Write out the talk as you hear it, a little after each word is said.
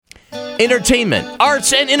entertainment,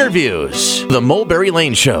 arts, and interviews. The Mulberry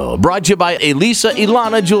Lane Show, brought to you by Elisa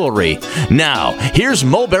Ilana Jewelry. Now, here's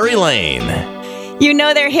Mulberry Lane. You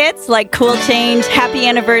know their hits like Cool Change, Happy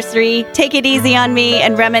Anniversary, Take It Easy on Me,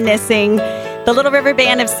 and Reminiscing. The Little River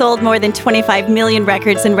Band have sold more than 25 million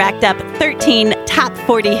records and racked up 13 top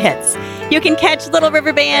 40 hits. You can catch Little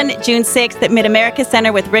River Band June 6th at Mid-America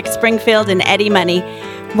Center with Rick Springfield and Eddie Money.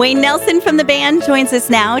 Wayne Nelson from the band joins us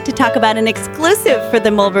now to talk about an exclusive for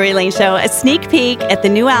the Mulberry Lane Show, a sneak peek at the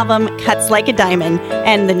new album, Cuts Like a Diamond,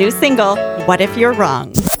 and the new single, What If You're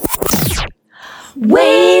Wrong.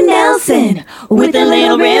 Wayne Nelson with the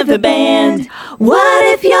Little River Band. What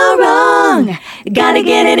if you're wrong? Gotta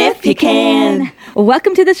get it if you can.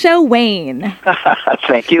 Welcome to the show, Wayne.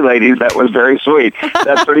 Thank you, ladies. That was very sweet.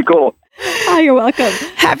 That's pretty cool. Oh, you're welcome.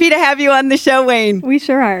 Happy to have you on the show, Wayne. We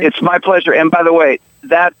sure are. It's my pleasure. And by the way,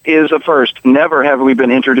 that is a first. Never have we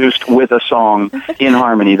been introduced with a song in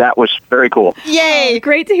harmony. That was very cool. Yay.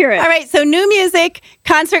 Great to hear it. All right, so new music,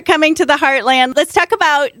 concert coming to the Heartland. Let's talk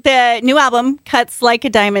about the new album, Cuts Like a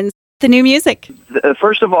Diamond, the new music.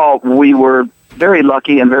 First of all, we were very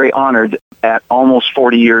lucky and very honored at almost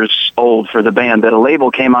 40 years old for the band that a label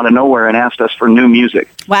came out of nowhere and asked us for new music.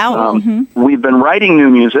 Wow. We've been writing new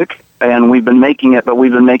music, and we've been making it, but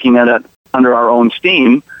we've been making it under our own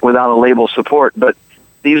steam without a label support. But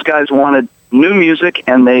these guys wanted new music,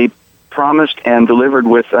 and they promised and delivered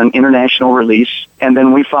with an international release. And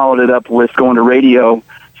then we followed it up with going to radio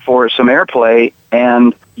for some airplay.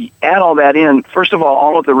 And add all that in, first of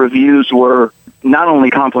all of the reviews were not only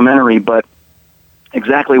complimentary, but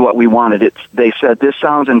exactly what we wanted. They said, this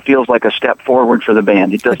sounds and feels like a step forward for the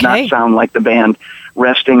band. It does not sound like the band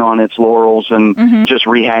resting on its laurels and just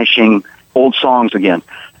rehashing old songs again.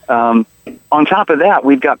 On top of that,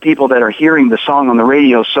 we've got people that are hearing the song on the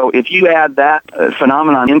radio. So if you add that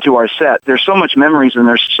phenomenon into our set, there's so much memories and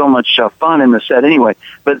there's so much fun in the set anyway.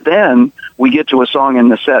 But then we get to a song in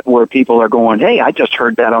the set where people are going, hey, I just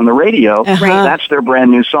heard that on the radio. That's their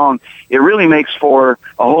brand new song. It really makes for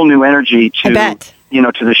a whole new energy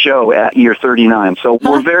to the show at year 39. So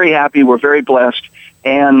we're very happy. We're very blessed.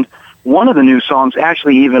 And one of the new songs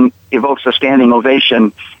actually even evokes a standing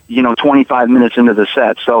ovation, 25 minutes into the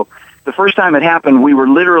set. So the first time it happened, we were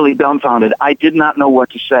literally dumbfounded. I did not know what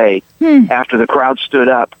to say after the crowd stood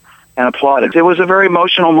up and applauded. It was a very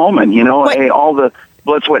emotional moment, hey, all the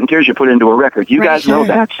blood, sweat, and tears you put into a record. You guys know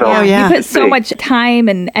that. So you put so much time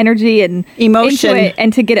and energy and emotion into it,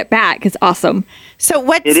 and to get it back is awesome. So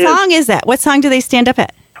what song is that? What song do they stand up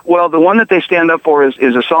at? Well, the one that they stand up for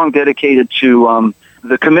is a song dedicated to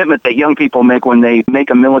the commitment that young people make when they make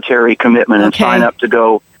a military commitment and sign up to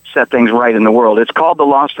go set things right in the world. It's called The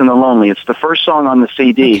Lost and the Lonely. It's the first song on the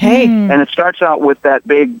CD. And it starts out with that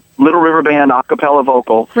big Little River Band a cappella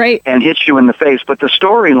vocal and hits you in the face. But the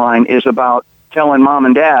storyline is about telling mom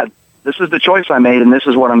and dad, this is the choice I made and this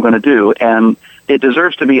is what I'm going to do. And it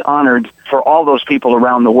deserves to be honored for all those people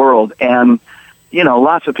around the world. And,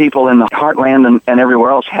 lots of people in the heartland and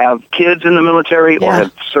everywhere else have kids in the military or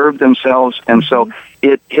have served themselves. And so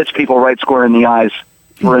it hits people right square in the eyes.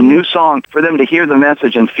 For a new song, for them to hear the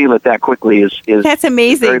message and feel it that quickly is that's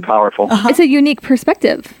amazing. Very powerful. It's a unique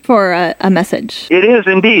perspective for a message. It is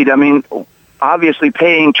indeed. I mean, obviously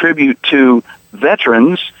paying tribute to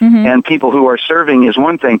veterans and people who are serving is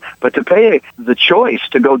one thing, but to pay the choice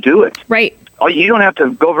to go do it. Right. You don't have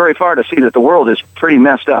to go very far to see that the world is pretty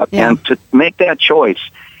messed up. And to make that choice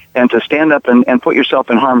and to stand up and put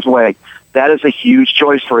yourself in harm's way, that is a huge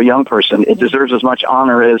choice for a young person. It deserves as much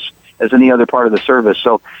honor as any other part of the service.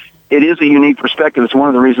 So it is a unique perspective. It's one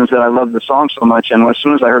of the reasons that I love the song so much. And as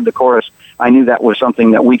soon as I heard the chorus, I knew that was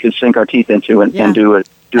something that we could sink our teeth into and do it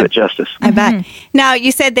justice. I bet. Now,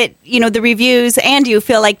 you said that, the reviews and you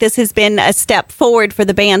feel like this has been a step forward for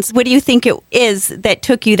the bands. What do you think it is that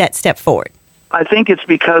took you that step forward? I think it's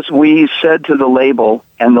because we said to the label,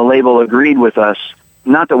 and the label agreed with us,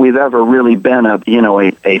 not that we've ever really been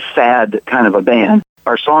a fad kind of a band.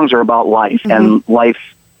 Our songs are about life, and life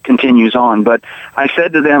continues on. But I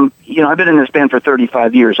said to them, I've been in this band for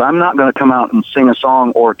 35 years. I'm not going to come out and sing a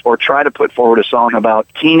song or try to put forward a song about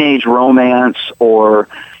teenage romance or,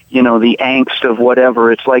 the angst of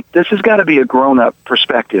whatever. It's like, this has got to be a grown-up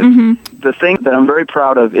perspective. The thing that I'm very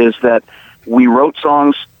proud of is that we wrote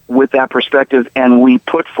songs with that perspective and we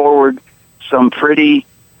put forward some pretty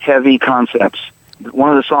heavy concepts. One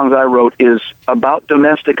of the songs I wrote is about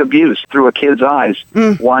domestic abuse through a kid's eyes,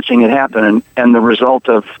 watching it happen, and the result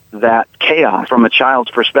of that chaos from a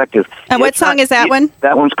child's perspective. And what song is that one?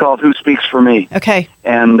 That one's called Who Speaks for Me. Okay.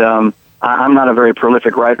 And I'm not a very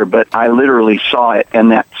prolific writer, but I literally saw it,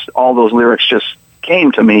 and that's all those lyrics just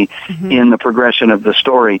came to me in the progression of the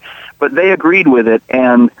story. But they agreed with it,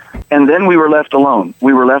 and then we were left alone.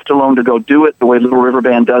 We were left alone to go do it the way Little River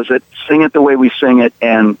Band does it, sing it the way we sing it,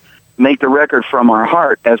 and make the record from our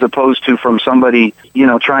heart as opposed to from somebody,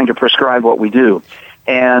 trying to prescribe what we do.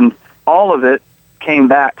 And all of it came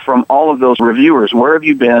back from all of those reviewers. Where have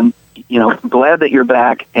you been? Glad that you're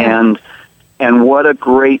back, and what a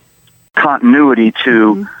great continuity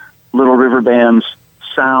to Little River Band's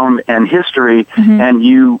sound and history. And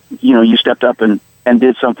you stepped up and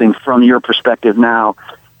did something from your perspective now,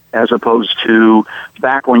 as opposed to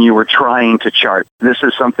back when you were trying to chart. This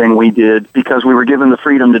is something we did because we were given the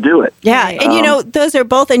freedom to do it. Yeah, and those are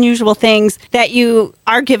both unusual things, that you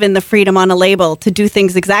are given the freedom on a label to do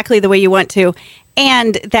things exactly the way you want to,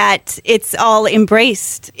 and that it's all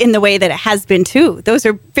embraced in the way that it has been too. Those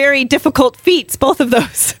are very difficult feats, both of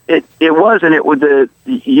those. It was, and it would.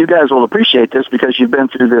 You guys will appreciate this because you've been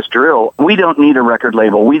through this drill. We don't need a record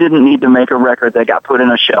label. We didn't need to make a record that got put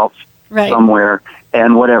in a shelf somewhere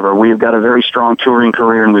and whatever. We've got a very strong touring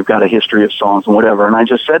career, and we've got a history of songs and whatever. And I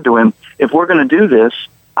just said to him, if we're going to do this,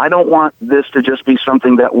 I don't want this to just be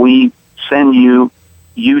something that we send you,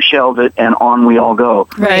 you shelve it, and on we all go.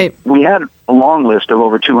 Right. We had a long list of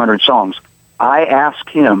over 200 songs. I asked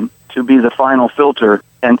him to be the final filter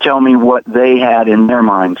and tell me what they had in their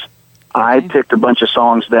minds. I picked a bunch of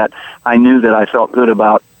songs that I knew that I felt good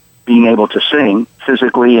about being able to sing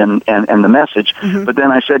physically and the message. But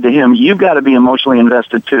then I said to him, you've got to be emotionally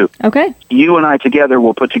invested too. Okay. You and I together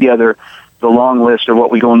will put together the long list of what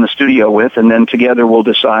we go in the studio with, and then together we'll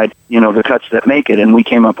decide, the cuts that make it. And we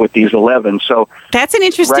came up with these 11. So that's an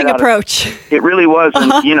interesting approach. It really was.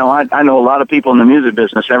 And, I know a lot of people in the music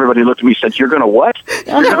business. Everybody looked at me and said, you're going to what?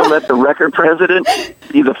 You're going to let the record president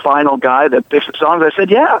be the final guy that picks the songs? I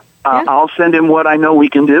said, yeah. I'll send him what I know we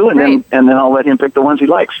can do, and then I'll let him pick the ones he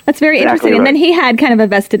likes. That's very interesting. And then he had kind of a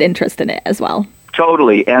vested interest in it as well.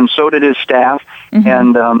 Totally, and so did his staff.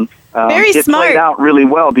 And very smart. It played out really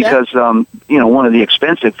well because one of the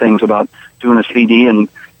expensive things about doing a CD, and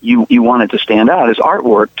you want it to stand out, is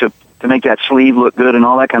artwork to make that sleeve look good and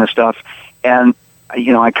all that kind of stuff. And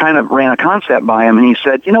I kind of ran a concept by him, and he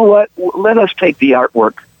said, you know what? Let us take the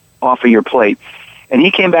artwork off of your plate. And he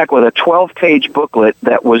came back with a 12-page booklet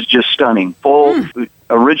that was just stunning. Full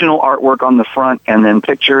original artwork on the front, and then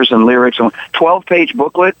pictures and lyrics. 12-page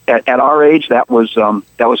booklet at our age. That was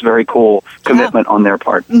very cool commitment on their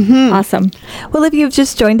part. Awesome. Well, if you've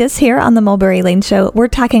just joined us here on the Mulberry Lane Show, we're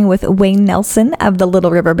talking with Wayne Nelson of the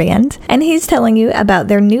Little River Band, and he's telling you about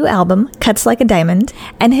their new album, Cuts Like a Diamond,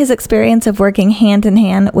 and his experience of working hand in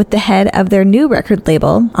hand with the head of their new record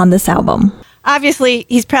label on this album. Obviously,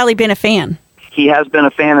 he's probably been a fan. He has been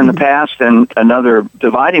a fan in the past, and another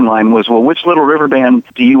dividing line was, well, which Little River Band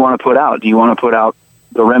do you want to put out? Do you want to put out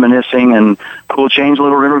the Reminiscing and Cool Change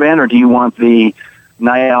Little River Band, or do you want the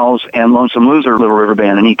Night Owls and Lonesome Loser Little River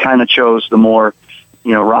Band? And he kind of chose the more,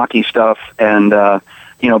 rocky stuff and,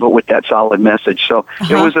 but with that solid message. So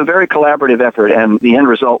it was a very collaborative effort, and the end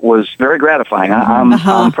result was very gratifying.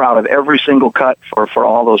 I'm proud of every single cut for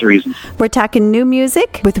all those reasons. We're talking new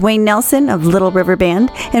music with Wayne Nelson of Little River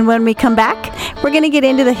Band, and when we come back, we're going to get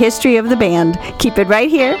into the history of the band. Keep it right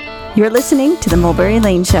here. You're listening to the Mulberry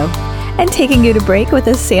Lane Show. And taking you to break with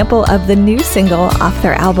a sample of the new single off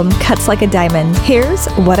their album, Cuts Like a Diamond. Here's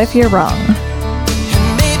What If You're Wrong.